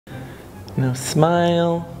No,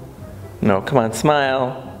 smile. No, come on,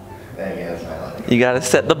 smile. You gotta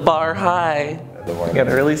set the bar high. You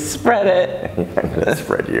gotta really spread it. I'm gonna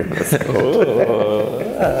spread you.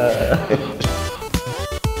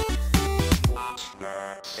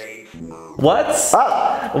 What's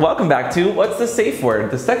up? Welcome back to What's the Safe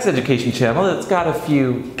Word, the sex education channel that's got a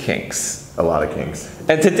few kinks. A lot of kinks.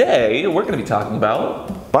 And today we're gonna be talking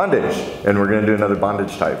about bondage. And we're gonna do another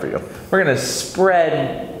bondage tie for you. We're gonna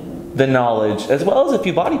spread the knowledge as well as a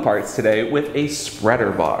few body parts today with a spreader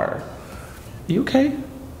bar. You okay?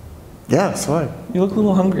 Yeah, it's fine. You look a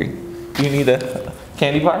little hungry. Do you need a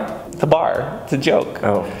candy bar? It's a bar. It's a joke.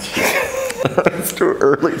 Oh, it's too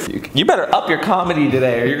early. You better up your comedy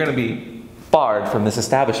today or you're gonna be barred from this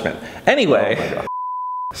establishment. Anyway, oh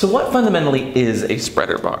so what fundamentally is a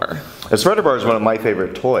spreader bar? A spreader bar is one of my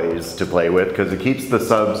favorite toys to play with because it keeps the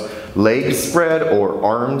subs legs spread or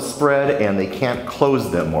arms spread and they can't close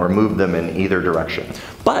them or move them in either direction.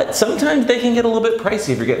 But sometimes they can get a little bit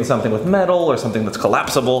pricey if you're getting something with metal or something that's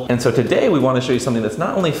collapsible. And so today we want to show you something that's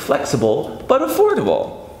not only flexible, but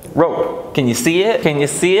affordable. Rope. Can you see it? Can you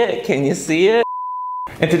see it? Can you see it?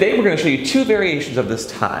 And today we're going to show you two variations of this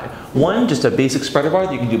tie. One, just a basic spreader bar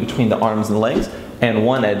that you can do between the arms and legs, and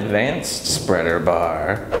one advanced spreader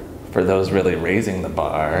bar, for those really raising the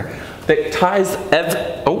bar, that ties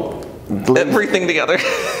everything together.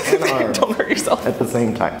 Don't hurt yourself. At the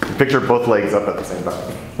same time. Picture both legs up at the same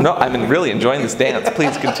time. No, I've been really enjoying this dance.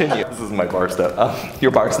 Please continue. This is my bar step.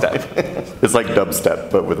 Your bar step. It's like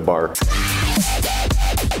dubstep, but with a bar.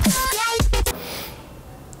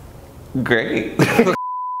 Great.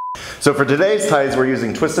 So for today's ties, we're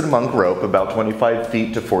using twisted monk rope, about 25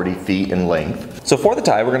 feet to 40 feet in length. So for the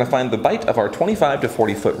tie, we're gonna find the bight of our 25 to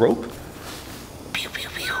 40 foot rope. Pew, pew,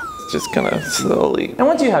 pew. Just gonna slowly. And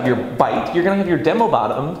once you have your bight, you're gonna have your demo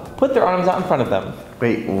bottom put their arms out in front of them.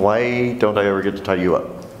 Wait, why don't I ever get to tie you up?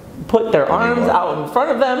 Put their arms out in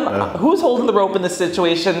front of them. Who's holding the rope in this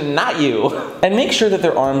situation? Not you. And make sure that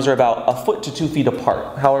their arms are about 1 foot to 2 feet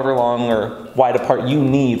apart, however long or wide apart you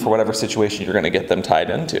need for whatever situation you're gonna get them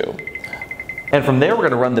tied into. And from there, we're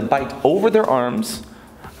gonna run the bight over their arms,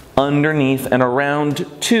 underneath and around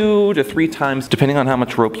 2 to 3 times, depending on how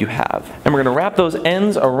much rope you have. And we're gonna wrap those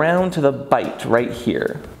ends around to the bight right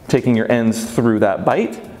here. Taking your ends through that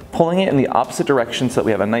bight, pulling it in the opposite direction so that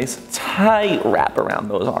we have a nice tight wrap around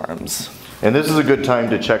those arms. And this is a good time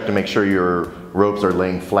to check to make sure your ropes are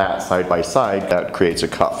laying flat side by side. That creates a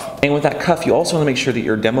cuff. And with that cuff, you also want to make sure that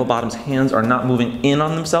your demo bottom's hands are not moving in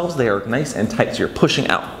on themselves. They are nice and tight, so you're pushing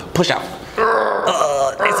out. Push out.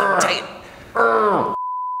 Nice and tight.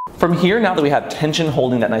 From here, now that we have tension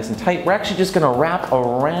holding that nice and tight, we're actually just gonna wrap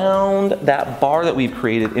around that bar that we've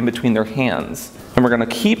created in between their hands. And we're gonna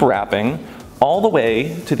keep wrapping all the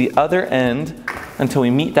way to the other end until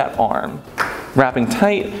we meet that arm. Wrapping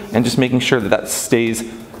tight and just making sure that that stays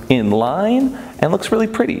in line and looks really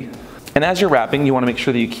pretty. And as you're wrapping, you want to make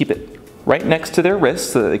sure that you keep it right next to their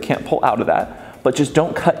wrists so that they can't pull out of that, but just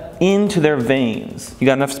don't cut into their veins. You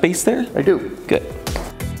got enough space there? I do. Good.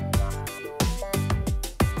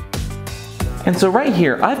 And so right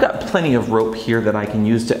here, I've got plenty of rope here that I can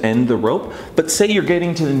use to end the rope, but say you're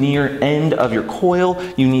getting to the near end of your coil,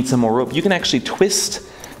 you need some more rope. You can actually twist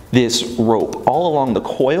this rope all along the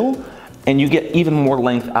coil and you get even more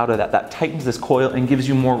length out of that. That tightens this coil and gives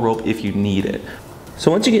you more rope if you need it.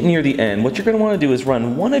 So once you get near the end, what you're gonna wanna do is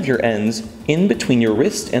run one of your ends in between your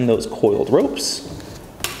wrist and those coiled ropes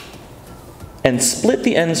and split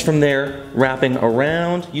the ends from there, wrapping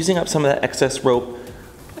around, using up some of that excess rope,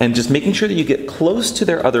 and just making sure that you get close to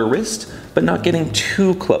their other wrist, but not getting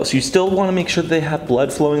too close. You still wanna make sure that they have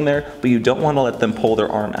blood flowing there, but you don't wanna let them pull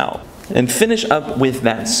their arm out. And finish up with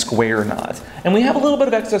that square knot. And we have a little bit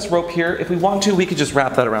of excess rope here. If we want to, we could just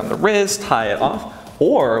wrap that around the wrist, tie it off.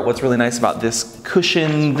 Or what's really nice about this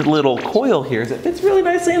cushioned little coil here is it fits really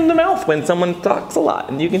nicely in the mouth when someone talks a lot.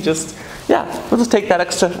 And you can just, we'll just take that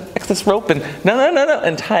excess rope and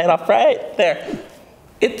and tie it off right there.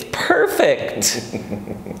 It's perfect.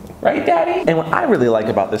 Right, Daddy? And what I really like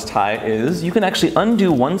about this tie is you can actually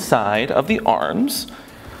undo one side of the arms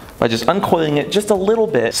by just uncoiling it just a little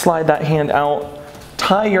bit. Slide that hand out,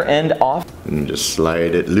 tie your end off. And just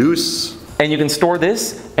slide it loose. And you can store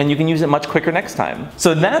this and you can use it much quicker next time.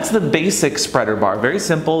 So that's the basic spreader bar. Very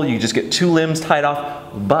simple, you just get 2 limbs tied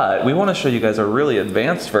off, but we wanna show you guys a really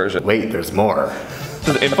advanced version. Wait, there's more.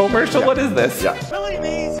 The infomercial, what is this? Yeah.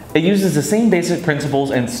 It uses the same basic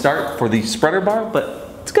principles and start for the spreader bar, but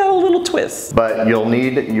it's got a little twist. But you'll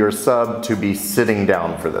need your sub to be sitting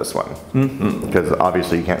down for this one. Because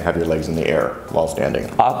obviously you can't have your legs in the air while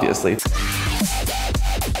standing. Obviously.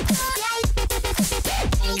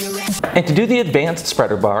 And to do the advanced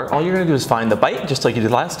spreader bar, all you're gonna do is find the bite, just like you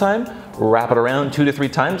did last time, wrap it around 2 to 3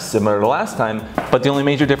 times, similar to last time, but the only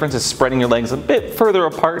major difference is spreading your legs a bit further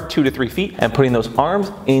apart, 2 to 3 feet, and putting those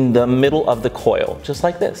arms in the middle of the coil, just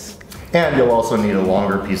like this. And you'll also need a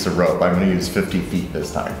longer piece of rope. I'm gonna use 50 feet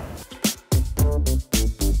this time.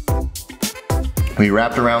 We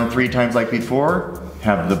wrapped around 3 times like before,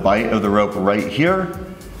 have the bite of the rope right here.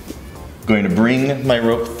 Going to bring my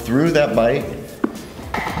rope through that bite,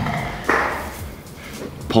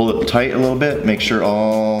 pull it tight a little bit, make sure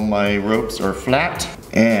all my ropes are flat,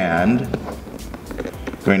 and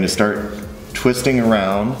going to start twisting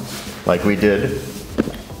around like we did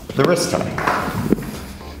the wrist tie.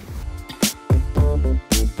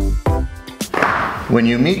 When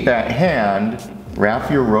you meet that hand,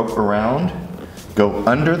 wrap your rope around, go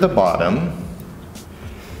under the bottom,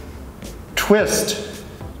 twist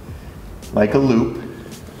like a loop,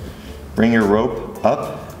 bring your rope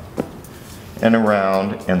up and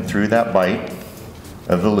around and through that bite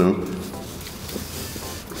of the loop.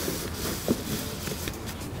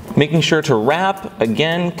 Making sure to wrap,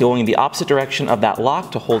 again, going the opposite direction of that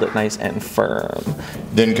lock to hold it nice and firm.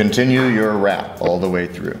 Then continue your wrap all the way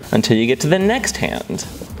through. Until you get to the next hand.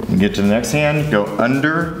 You get to the next hand, go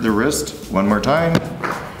under the wrist one more time,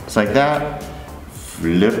 just like that.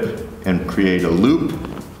 Flip and create a loop.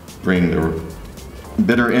 Bring the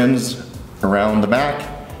bitter ends around the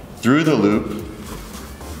back, through the loop,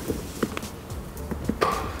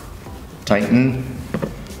 tighten,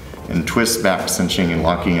 and twist back, cinching and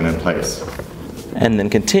locking it in place. And then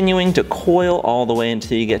continuing to coil all the way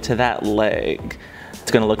until you get to that leg.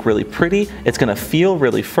 It's gonna look really pretty, it's gonna feel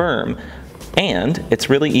really firm, and it's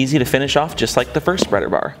really easy to finish off just like the first spreader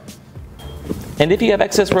bar. And if you have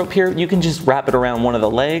excess rope here, you can just wrap it around one of the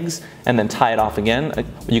legs and then tie it off again.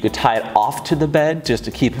 You could tie it off to the bed just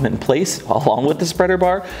to keep them in place along with the spreader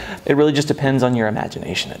bar. It really just depends on your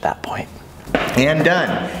imagination at that point. And done.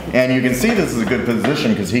 And you can see this is a good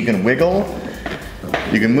position because he can wiggle,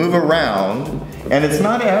 you can move around, and it's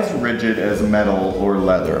not as rigid as metal or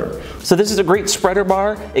leather. So this is a great spreader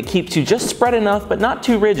bar. It keeps you just spread enough, but not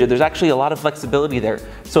too rigid. There's actually a lot of flexibility there.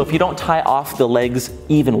 So if you don't tie off the legs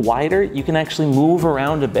even wider, you can actually move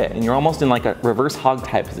around a bit, and you're almost in like a reverse hog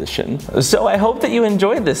tie position. So I hope that you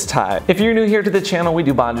enjoyed this tie. If you're new here to the channel, we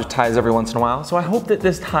do bondage ties every once in a while. So I hope that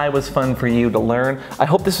this tie was fun for you to learn. I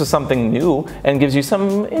hope this was something new and gives you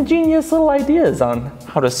some ingenious little ideas on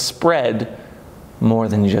how to spread more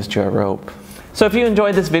than just your rope. So if you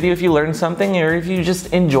enjoyed this video, if you learned something, or if you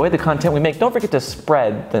just enjoy the content we make, don't forget to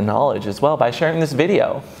spread the knowledge as well by sharing this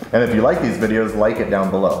video. And if you like these videos, like it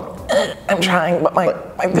down below. I'm trying, but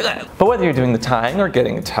but whether you're doing the tying or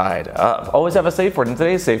getting tied up, always have a safe word, and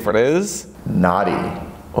today's safe word is naughty.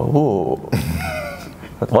 Oh,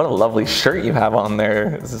 what a lovely shirt you have on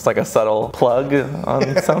there. Is this like a subtle plug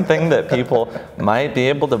on something that people might be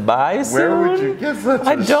able to buy soon? Where would you get such a shirt?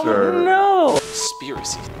 I don't know.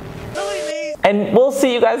 Conspiracy. And we'll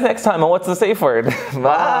see you guys next time on What's the Safe Word.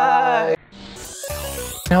 Bye.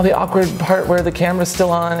 Now the awkward part where the camera's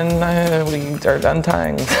still on and we are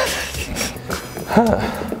untying.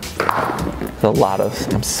 A lot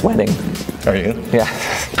of, I'm sweating. Are you? Yeah.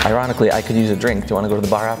 Ironically, I could use a drink. Do you want to go to the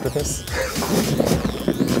bar after this?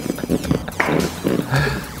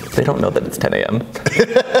 They don't know that it's 10 a.m.